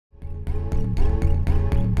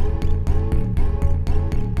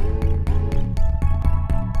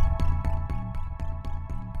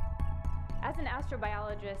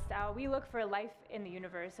we look for life in the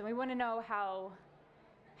universe, and we want to know how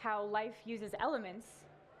life uses elements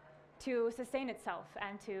to sustain itself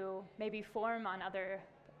and to maybe form on other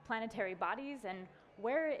planetary bodies, and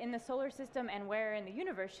where in the solar system and where in the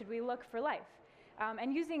universe should we look for life.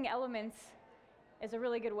 And using elements is a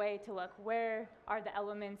really good way to look. Where are the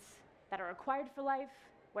elements that are required for life?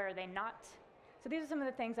 Where are they not? So these are some of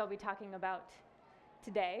the things I'll be talking about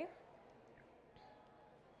today.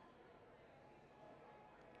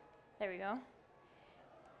 There we go.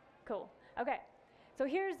 Cool. Okay. So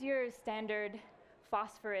here's your standard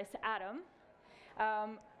phosphorus atom.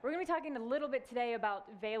 We're going to be talking a little bit today about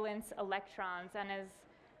valence electrons, and as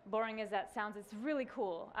boring as that sounds, it's really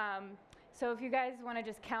cool. So if you guys want to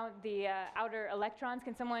just count the outer electrons,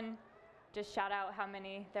 can someone just shout out how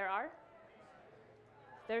many there are?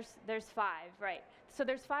 There's 5, right. So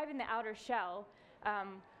there's 5 in the outer shell,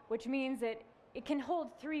 which means that it can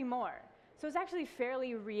hold 3 more. So it's actually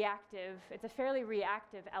fairly reactive. It's a fairly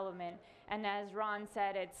reactive element, and as Ron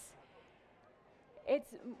said, it's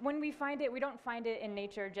when we find it, we don't find it in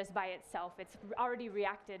nature just by itself. It's already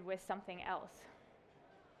reacted with something else.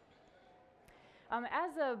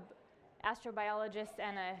 As an astrobiologist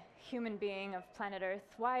and a human being of planet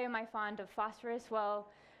Earth, why am I fond of phosphorus? Well,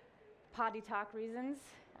 potty talk reasons.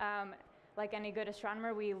 Like any good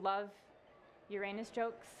astronomer, we love Uranus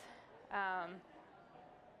jokes.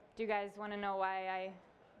 Do you guys want to know why I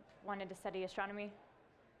wanted to study astronomy?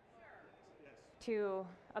 Yes. To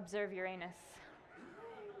observe Uranus.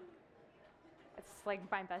 It's like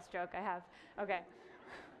my best joke I have. Okay.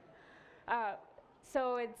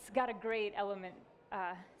 So it's got a great element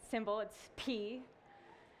symbol. It's P.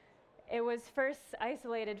 It was first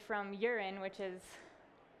isolated from urine, which is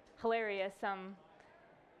hilarious.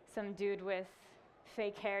 Some dude with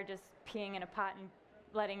fake hair just peeing in a pot and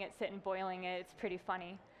letting it sit and boiling it. It's pretty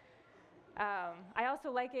funny. I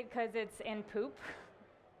also like it because it's in poop.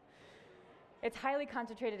 It's highly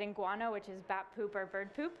concentrated in guano, which is bat poop or bird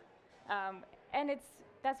poop, and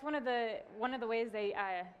that's one of the ways they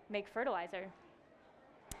make fertilizer.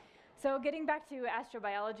 So getting back to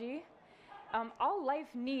astrobiology, all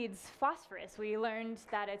life needs phosphorus. We learned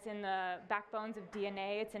that it's in the backbones of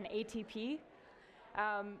DNA. It's an ATP.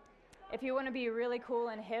 If you want to be really cool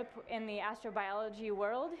and hip in the astrobiology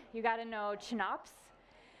world, you got to know CHNOPS.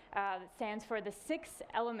 That stands for the 6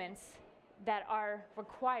 elements that are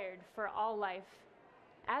required for all life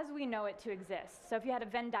as we know it to exist. So if you had a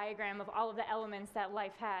Venn diagram of all of the elements that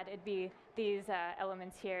life had, it'd be these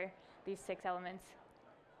elements here, these 6 elements.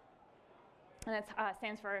 And that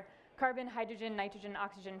stands for carbon, hydrogen, nitrogen,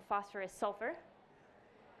 oxygen, phosphorus, sulfur.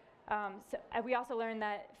 We also learned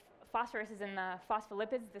that phosphorus is in the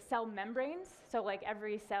phospholipids, the cell membranes. So like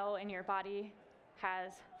every cell in your body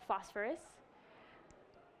has phosphorus.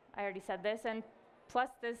 I already said this, and plus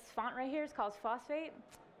this font right here is called phosphate.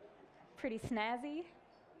 Pretty snazzy.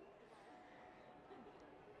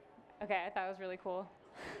 Okay, I thought it was really cool.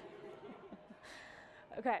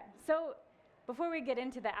 Okay, so before we get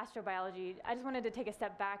into the astrobiology, I just wanted to take a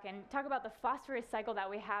step back and talk about the phosphorus cycle that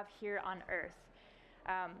we have here on Earth.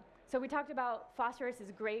 So we talked about phosphorus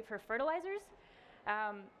is great for fertilizers.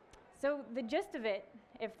 So the gist of it,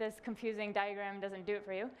 if this confusing diagram doesn't do it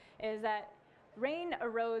for you, is that rain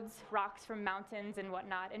erodes rocks from mountains and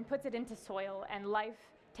whatnot and puts it into soil, and life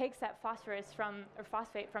takes that phosphorus or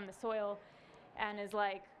phosphate from the soil and is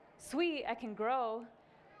like, sweet, I can grow.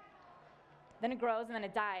 Then it grows and then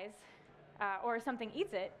it dies, or something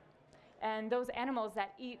eats it, and those animals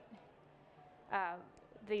that eat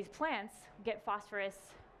these plants get phosphorus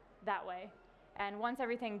that way. And once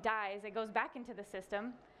everything dies, it goes back into the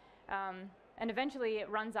system, and eventually it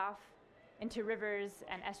runs off into rivers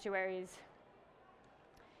and estuaries.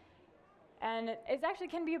 And it actually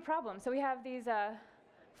can be a problem. So we have these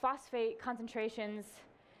phosphate concentrations.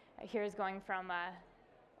 Here's going from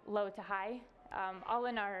low to high, all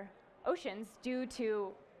in our oceans due to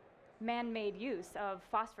man-made use of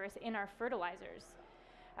phosphorus in our fertilizers.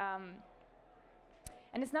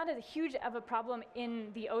 And it's not as huge of a problem in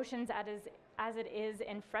the oceans as it is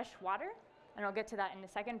in fresh water, and I'll get to that in a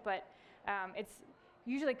second, but it's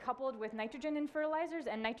usually coupled with nitrogen in fertilizers,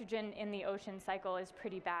 and nitrogen in the ocean cycle is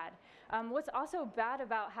pretty bad. What's also bad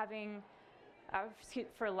about having,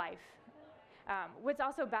 for life, what's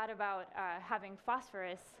also bad about having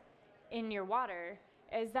phosphorus in your water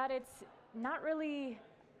is that it's not really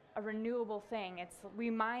a renewable thing. We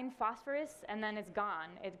mine phosphorus and then it's gone.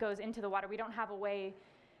 It goes into the water. We don't have a way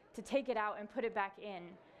to take it out and put it back in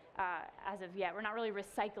as of yet. We're not really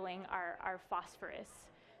recycling our phosphorus.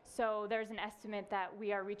 So there's an estimate that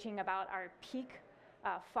we are reaching about our peak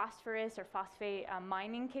phosphorus or phosphate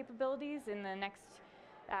mining capabilities in the next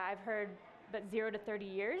I've heard but 0 to 30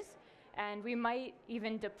 years, and we might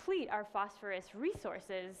even deplete our phosphorus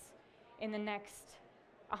resources in the next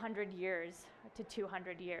 100 years to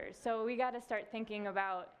 200 years. So we got to start thinking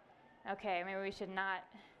about, okay, maybe we should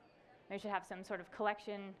have some sort of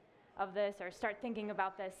collection of this, or start thinking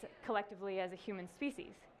about this collectively as a human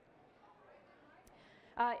species.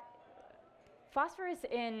 Phosphorus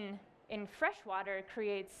in fresh water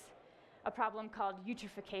creates a problem called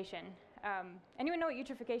eutrophication. Anyone know what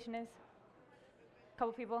eutrophication is?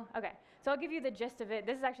 Couple people? Okay. So I'll give you the gist of it.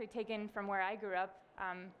 This is actually taken from where I grew up,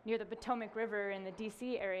 near the Potomac River in the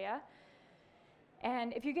DC area.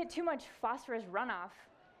 And if you get too much phosphorus runoff,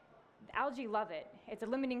 algae love it. It's a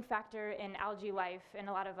limiting factor in algae life and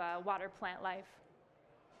a lot of water plant life.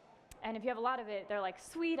 And if you have a lot of it, they're like,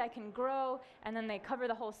 sweet, I can grow, and then they cover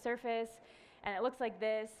the whole surface, and it looks like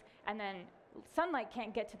this, and then sunlight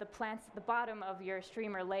can't get to the plants at the bottom of your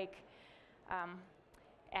stream or lake,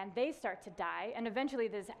 and they start to die, and eventually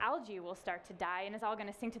this algae will start to die, and it's all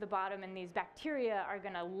going to sink to the bottom, and these bacteria are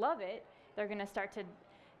going to love it. They're going to start to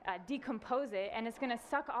decompose it, and it's going to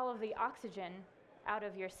suck all of the oxygen out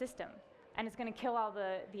of your system, and it's going to kill all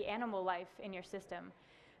the animal life in your system.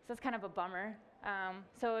 So it's kind of a bummer.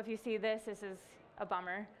 So if you see this is a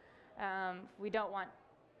bummer. We'd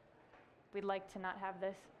like to not have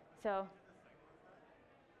this. So,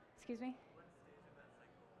 excuse me?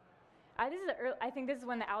 I think this is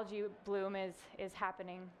when the algae bloom is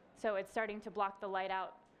happening. So it's starting to block the light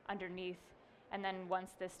out underneath. And then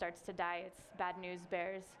once this starts to die, it's bad news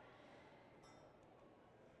bears.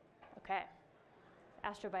 Okay.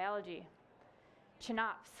 Astrobiology.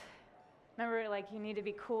 Chinops. Remember, like, you need to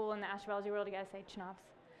be cool in the astrobiology world, you gotta say chinops.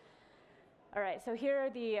 All right, so here are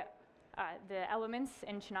the elements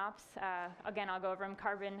in chinops. Again, I'll go over them: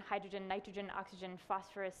 carbon, hydrogen, nitrogen, oxygen,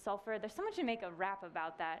 phosphorus, sulfur. There's someone should make a rap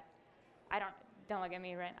about that. Don't look at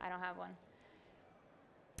me, Ren, I don't have one.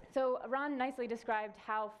 So Ron nicely described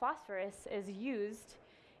how phosphorus is used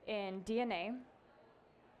in DNA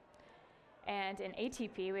and in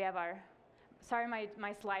ATP. We have sorry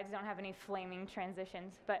my slides don't have any flaming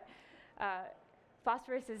transitions, but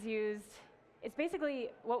phosphorus is used, it's basically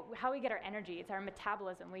how we get our energy. It's our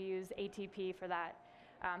metabolism. We use ATP for that.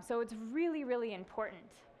 So it's really, really important.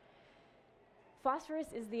 Phosphorus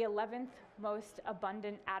is the 11th most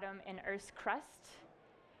abundant atom in Earth's crust.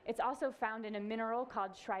 It's also found in a mineral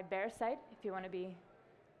called schreibersite, if you want to be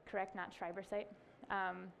correct, not schreibersite.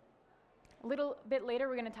 A little bit later,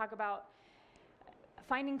 we're going to talk about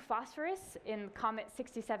finding phosphorus in Comet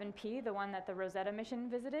 67P, the one that the Rosetta mission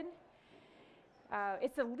visited.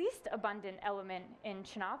 It's the least abundant element in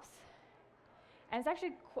chinops, and it's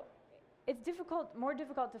actually more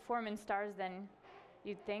difficult to form in stars than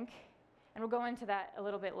you'd think, and we'll go into that a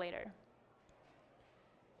little bit later.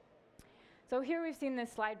 So here we've seen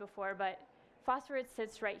this slide before, but phosphorus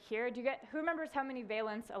sits right here. Who remembers how many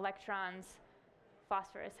valence electrons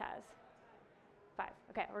phosphorus has? 5.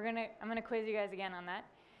 Okay, I'm gonna quiz you guys again on that.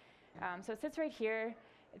 So it sits right here.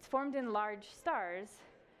 It's formed in large stars,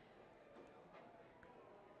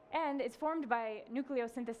 and it's formed by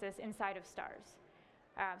nucleosynthesis inside of stars.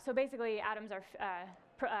 So basically, atoms are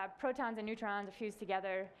protons and neutrons are fused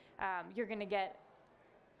together. You're going to get,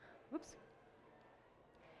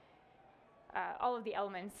 all of the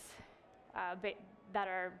elements that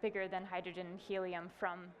are bigger than hydrogen and helium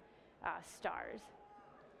from stars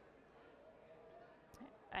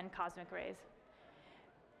and cosmic rays.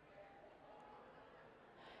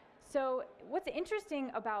 So what's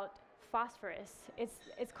interesting about phosphorus,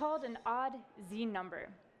 it's called an odd Z number.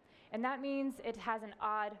 And that means it has an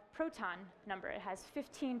odd proton number. It has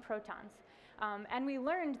 15 protons. And we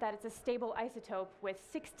learned that it's a stable isotope with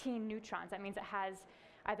 16 neutrons. That means it has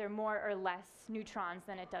either more or less neutrons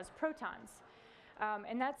than it does protons.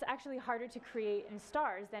 And that's actually harder to create in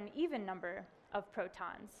stars than even number of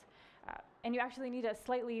protons. And you actually need a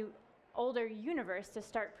slightly older universe to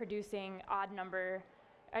start producing odd number.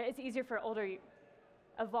 It's easier for older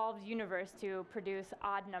evolved universe to produce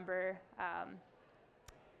odd number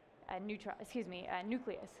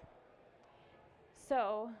nucleus.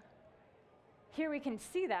 So here we can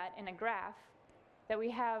see that in a graph that we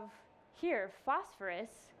have here phosphorus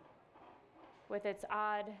with its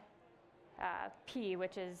odd P,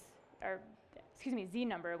 which is, Z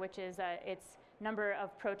number, which is its number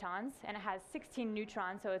of protons, and it has 16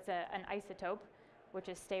 neutrons, so it's an isotope, which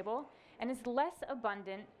is stable, and it's less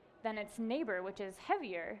abundant than its neighbor, which is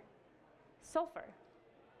heavier, sulfur.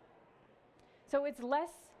 So it's less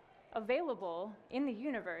available in the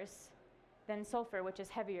universe than sulfur, which is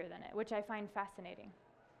heavier than it, which I find fascinating.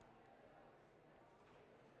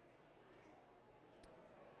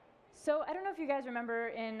 So I don't know if you guys remember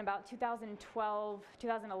in about 2012,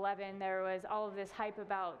 2011, there was all of this hype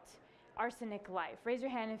about arsenic life. Raise your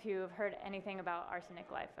hand if you've heard anything about arsenic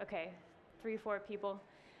life. Okay, 3, 4 people.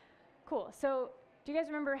 Cool. So do you guys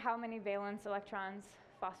remember how many valence electrons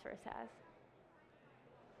phosphorus has?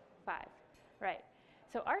 5. Right.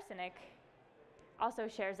 So arsenic also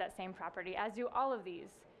shares that same property, as do all of these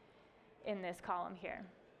in this column here.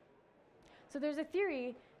 So there's a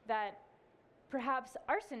theory that perhaps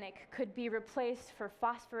arsenic could be replaced for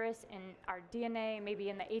phosphorus in our DNA, maybe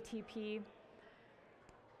in the ATP,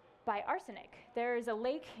 by arsenic. There's a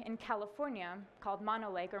lake in California called Mono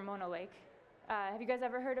Lake or Mono Lake. Have you guys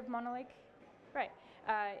ever heard of Mono Lake? Right.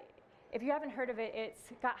 If you haven't heard of it, it's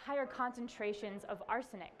got higher concentrations of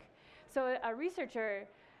arsenic. So a researcher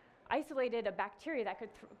isolated a bacteria that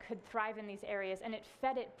could thrive in these areas, and it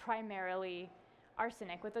fed it primarily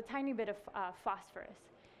arsenic with a tiny bit of phosphorus.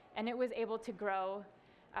 And it was able to grow,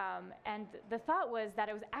 and the thought was that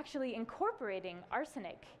it was actually incorporating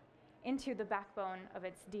arsenic into the backbone of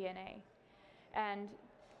its DNA. And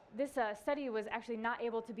this study was actually not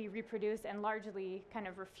able to be reproduced and largely kind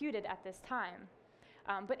of refuted at this time.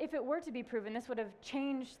 But if it were to be proven, this would have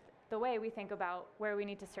changed the way we think about where we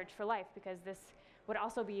need to search for life, because this would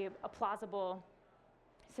also be a plausible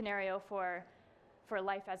scenario for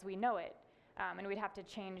life as we know it. And we'd have to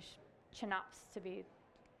change chinops to be,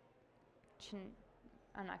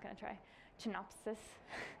 I'm not going to try, chinopsis.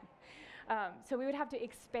 So we would have to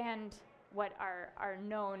expand what our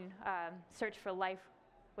known search for life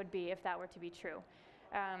would be if that were to be true.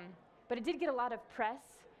 But it did get a lot of press,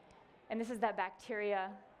 and this is that bacteria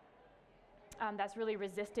that's really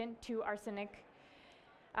resistant to arsenic.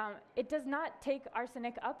 It does not take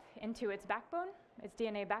arsenic up into its backbone, its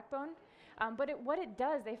DNA backbone, but what it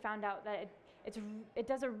does, they found out that it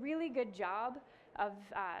does a really good job of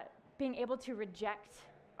being able to reject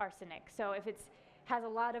arsenic. So if it has a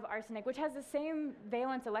lot of arsenic, which has the same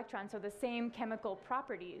valence electron, so the same chemical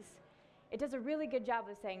properties, it does a really good job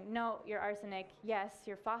of saying, no, you're arsenic, yes,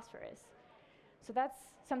 you're phosphorus. So that's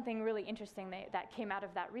something really interesting that came out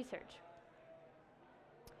of that research.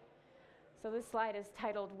 So this slide is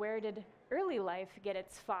titled, "Where Did Early Life Get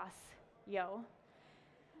Its Phos, Yo?"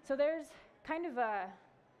 So there's kind of a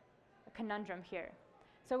conundrum here.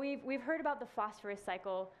 So we've heard about the phosphorus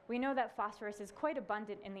cycle. We know that phosphorus is quite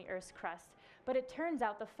abundant in the Earth's crust, but it turns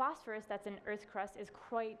out the phosphorus that's in Earth's crust is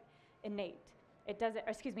quite innate.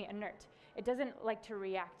 Inert. It doesn't like to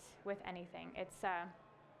react with anything. It's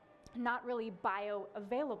not really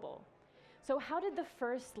bioavailable. So how did the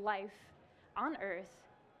first life on Earth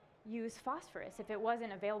use phosphorus if it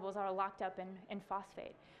wasn't available, it was all locked up in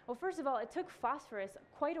phosphate? Well, first of all, it took phosphorus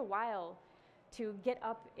quite a while to get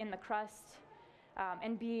up in the crust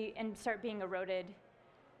and start being eroded.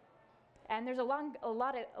 And there's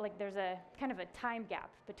there's a kind of a time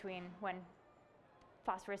gap between when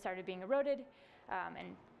phosphorus started being eroded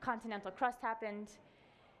and continental crust happened.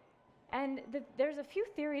 And there's a few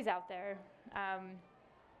theories out there.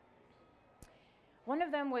 One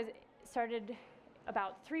of them started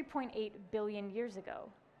about 3.8 billion years ago,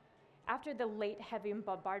 after the late heavy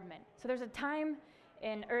bombardment. So there's a time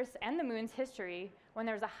in Earth's and the Moon's history when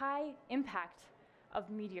there's a high impact of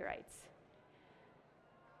meteorites.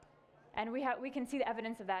 And we can see the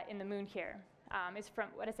evidence of that in the Moon here. It's from,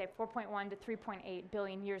 4.1 to 3.8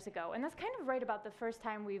 billion years ago. And that's kind of right about the first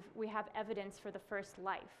time we have evidence for the first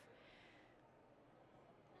life.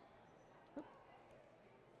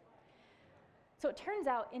 So it turns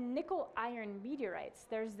out in nickel-iron meteorites,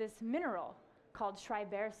 there's this mineral called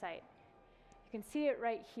schreibersite. You can see it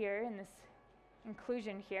right here in this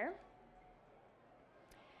inclusion here.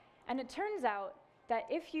 And it turns out that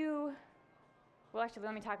if you, well, actually,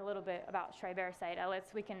 let me talk a little bit about schreibersite.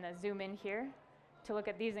 We can zoom in here to look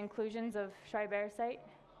at these inclusions of schreibersite.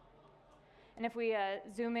 And if we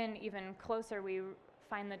zoom in even closer, we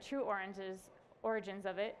find the true origins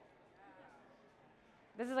of it.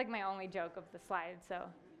 This is like my only joke of the slide, so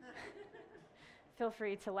feel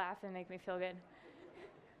free to laugh and make me feel good.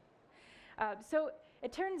 So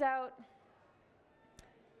it turns out,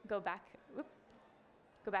 go back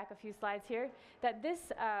a few slides here, that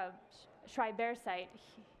this schreibersite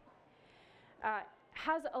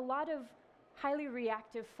has a lot of highly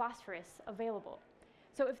reactive phosphorus available.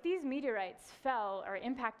 So if these meteorites fell or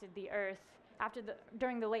impacted the Earth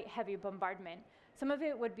during the late heavy bombardment, some of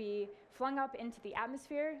it would be flung up into the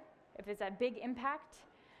atmosphere if it's a big impact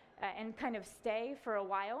and kind of stay for a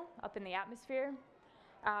while up in the atmosphere.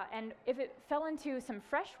 And if it fell into some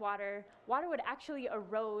fresh water, water would actually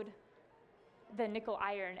erode the nickel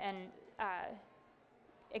iron and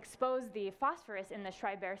expose the phosphorus in the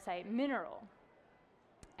schreibersite mineral.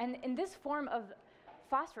 And in this form of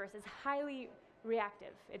phosphorus is highly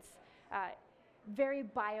reactive. It's very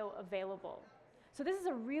bioavailable. So this is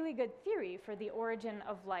a really good theory for the origin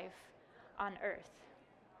of life on Earth,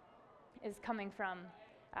 is coming from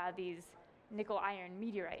these nickel-iron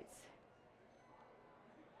meteorites.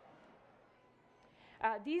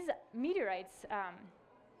 These meteorites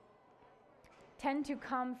tend to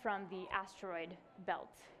come from the asteroid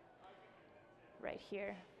belt, right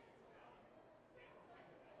here.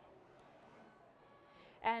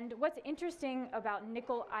 And what's interesting about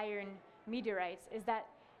nickel-iron meteorites is that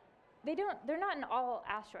they're not in all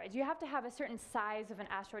asteroids. You have to have a certain size of an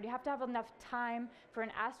asteroid. You have to have enough time for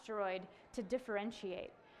an asteroid to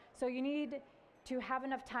differentiate. So you need to have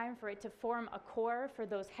enough time for it to form a core for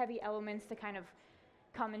those heavy elements to kind of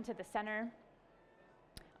come into the center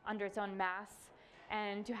under its own mass,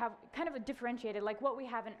 and to have kind of a differentiated, like what we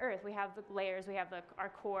have in Earth. We have the layers, we have our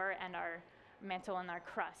core and our mantle and our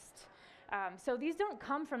crust. So these don't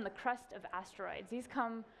come from the crust of asteroids. These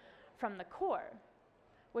come from the core,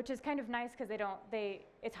 which is kind of nice because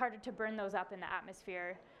it's harder to burn those up in the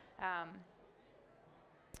atmosphere.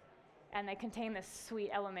 And they contain this sweet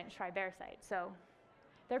element, schreibersite. So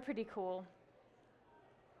they're pretty cool.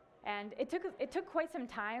 And it took quite some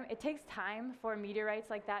time. It takes time for meteorites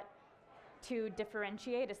like that to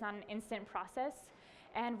differentiate. It's not an instant process.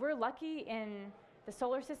 And we're lucky in the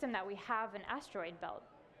solar system that we have an asteroid belt,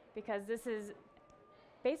 because this is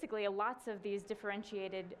basically lots of these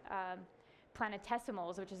differentiated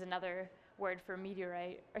planetesimals, which is another word for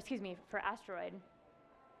meteorite, or excuse me, for asteroid,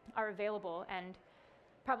 are available. And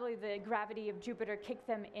probably the gravity of Jupiter kicked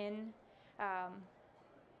them in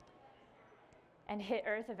and hit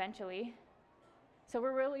Earth eventually. So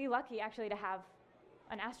we're really lucky actually to have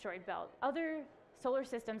an asteroid belt. Other solar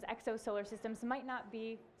systems, exosolar systems, might not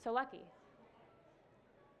be so lucky.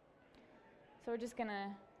 So we're just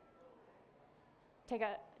gonna take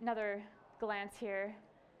another glance here.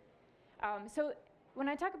 So when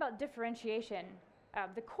I talk about differentiation,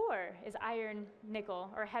 the core is iron,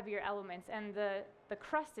 nickel, or heavier elements, and the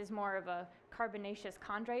crust is more of a carbonaceous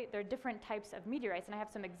chondrite. There are different types of meteorites, and I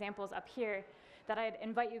have some examples up here that I'd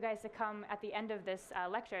invite you guys to come at the end of this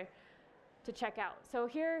lecture to check out. So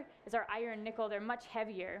here is our iron, nickel. They're much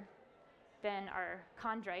heavier than our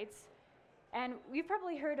chondrites. And we've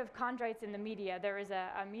probably heard of chondrites in the media. There is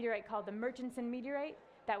a meteorite called the Murchison meteorite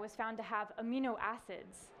that was found to have amino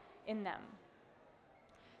acids in them.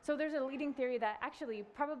 So there's a leading theory that actually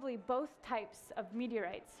probably both types of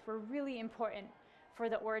meteorites were really important for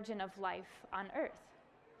the origin of life on Earth.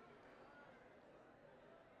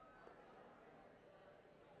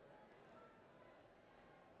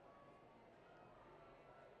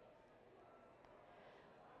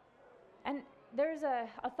 And there's a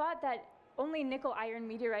thought that only nickel-iron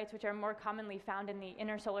meteorites, which are more commonly found in the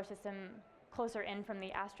inner solar system, closer in from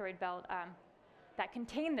the asteroid belt, that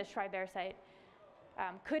contain the schreibersite,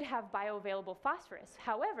 could have bioavailable phosphorus.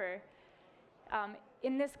 However,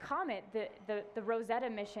 in this comet, the Rosetta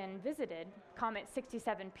mission visited, Comet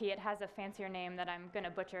 67P, it has a fancier name that I'm going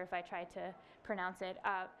to butcher if I try to pronounce it,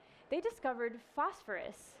 they discovered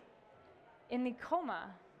phosphorus in the coma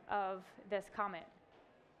of this comet,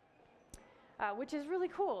 which is really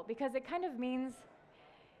cool because it kind of means,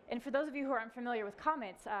 and for those of you who aren't familiar with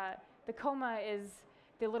comets, the coma is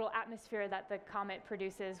the little atmosphere that the comet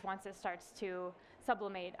produces once it starts to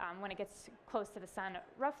sublimate when it gets close to the sun,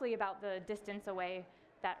 roughly about the distance away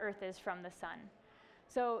that Earth is from the sun.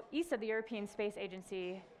 So ESA, the European Space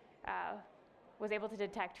Agency, was able to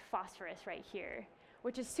detect phosphorus right here,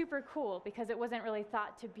 which is super cool because it wasn't really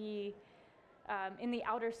thought to be in the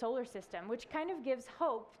outer solar system, which kind of gives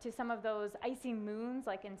hope to some of those icy moons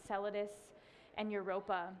like Enceladus and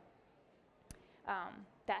Europa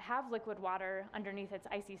that have liquid water underneath its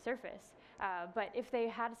icy surface. But if they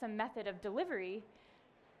had some method of delivery,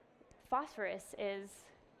 phosphorus is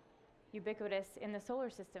ubiquitous in the solar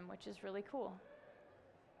system, which is really cool.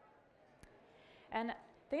 And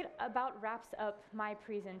that about wraps up my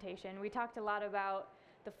presentation. We talked a lot about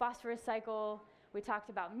the phosphorus cycle. We talked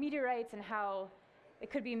about meteorites and how it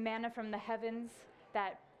could be manna from the heavens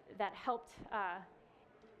that helped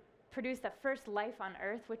produce the first life on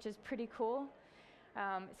Earth, which is pretty cool.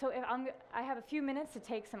 So I have a few minutes to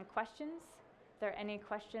take some questions. If there are any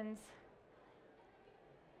questions?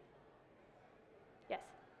 Yes?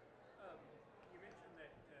 You mentioned that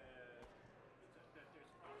there's potentially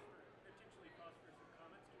phosphorus in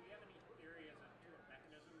comets. Do we have any theory as to a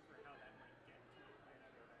mechanism for how that might get to the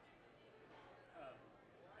planet or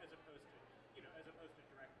as opposed to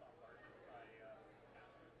direct bombardment by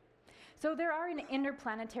asteroids? So there are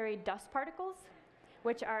interplanetary dust particles,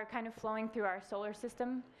 which are kind of flowing through our solar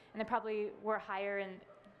system, and they probably were higher in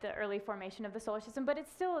the early formation of the solar system, but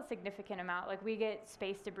it's still a significant amount. Like, we get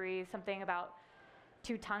space debris, something about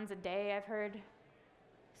 2 tons a day, I've heard,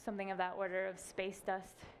 something of that order of space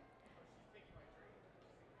dust.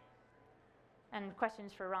 And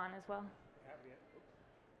questions for Ron as well,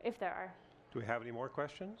 if there are. Do we have any more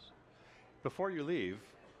questions? Before you leave,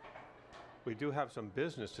 we do have some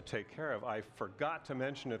business to take care of. I forgot to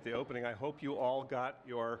mention at the opening, I hope you all got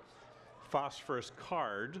your phosphorus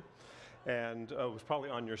card, and it was probably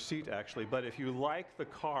on your seat actually, but if you like the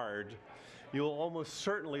card, you'll almost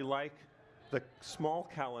certainly like the small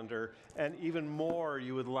calendar, and even more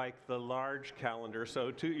you would like the large calendar.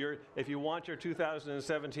 So if you want your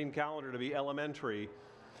 2017 calendar to be elementary,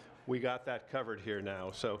 we got that covered here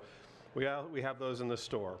now. So we have those in the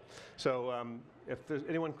store. So if there's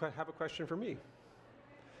anyone have a question for me?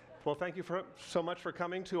 Well, thank you so much for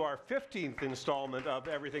coming to our 15th installment of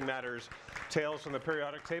Everything Matters, Tales from the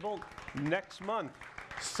Periodic Table. Next month,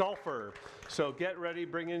 sulfur. So get ready,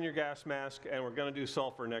 bring in your gas mask, and we're going to do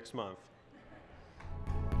sulfur next month.